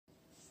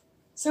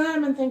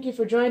Salam and thank you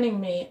for joining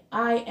me.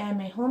 I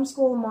am a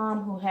homeschool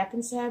mom who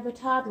happens to have a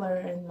toddler,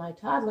 and my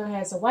toddler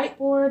has a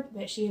whiteboard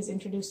that she has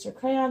introduced her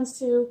crayons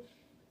to,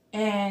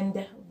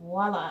 and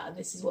voila,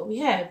 this is what we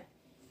have.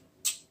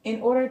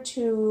 In order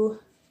to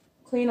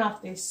clean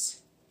off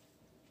this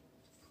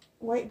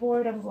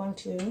whiteboard, I'm going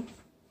to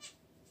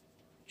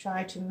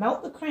try to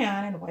melt the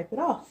crayon and wipe it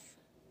off.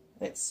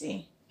 Let's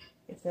see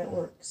if that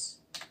works.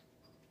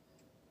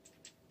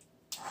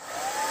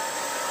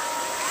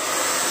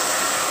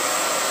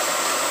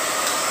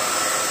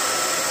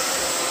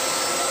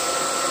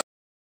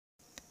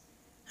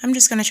 I'm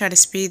just going to try to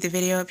speed the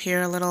video up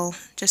here a little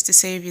just to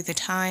save you the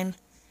time.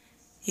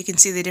 You can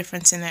see the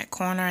difference in that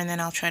corner, and then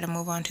I'll try to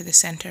move on to the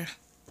center.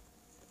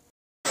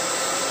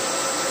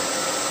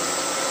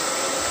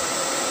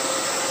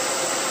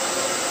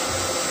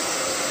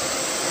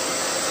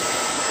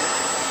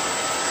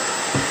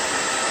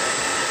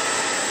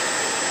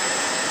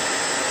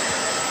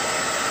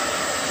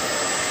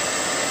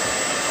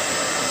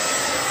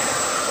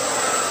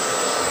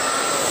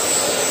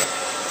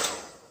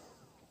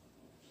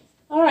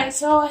 Alright,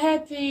 so I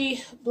had the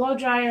blow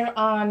dryer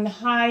on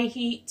high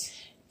heat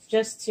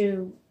just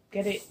to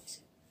get it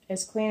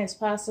as clean as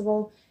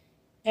possible,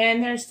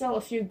 and there's still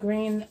a few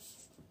green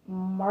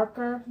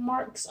marker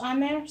marks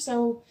on there,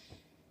 so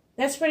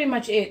that's pretty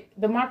much it.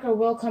 The marker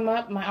will come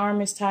up. My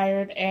arm is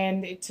tired,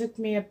 and it took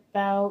me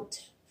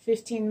about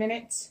 15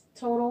 minutes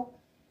total.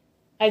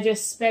 I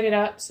just sped it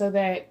up so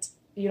that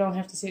you don't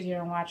have to sit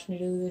here and watch me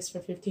do this for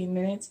 15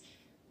 minutes.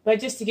 But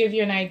just to give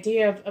you an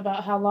idea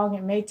about how long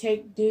it may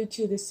take due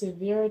to the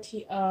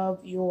severity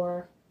of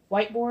your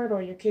whiteboard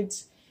or your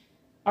kids'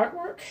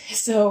 artwork.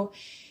 So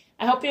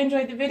I hope you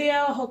enjoyed the video.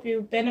 I hope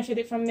you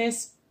benefited from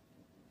this.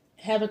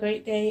 Have a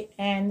great day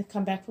and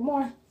come back for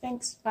more.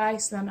 Thanks. Bye.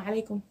 Assalamu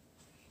alaikum.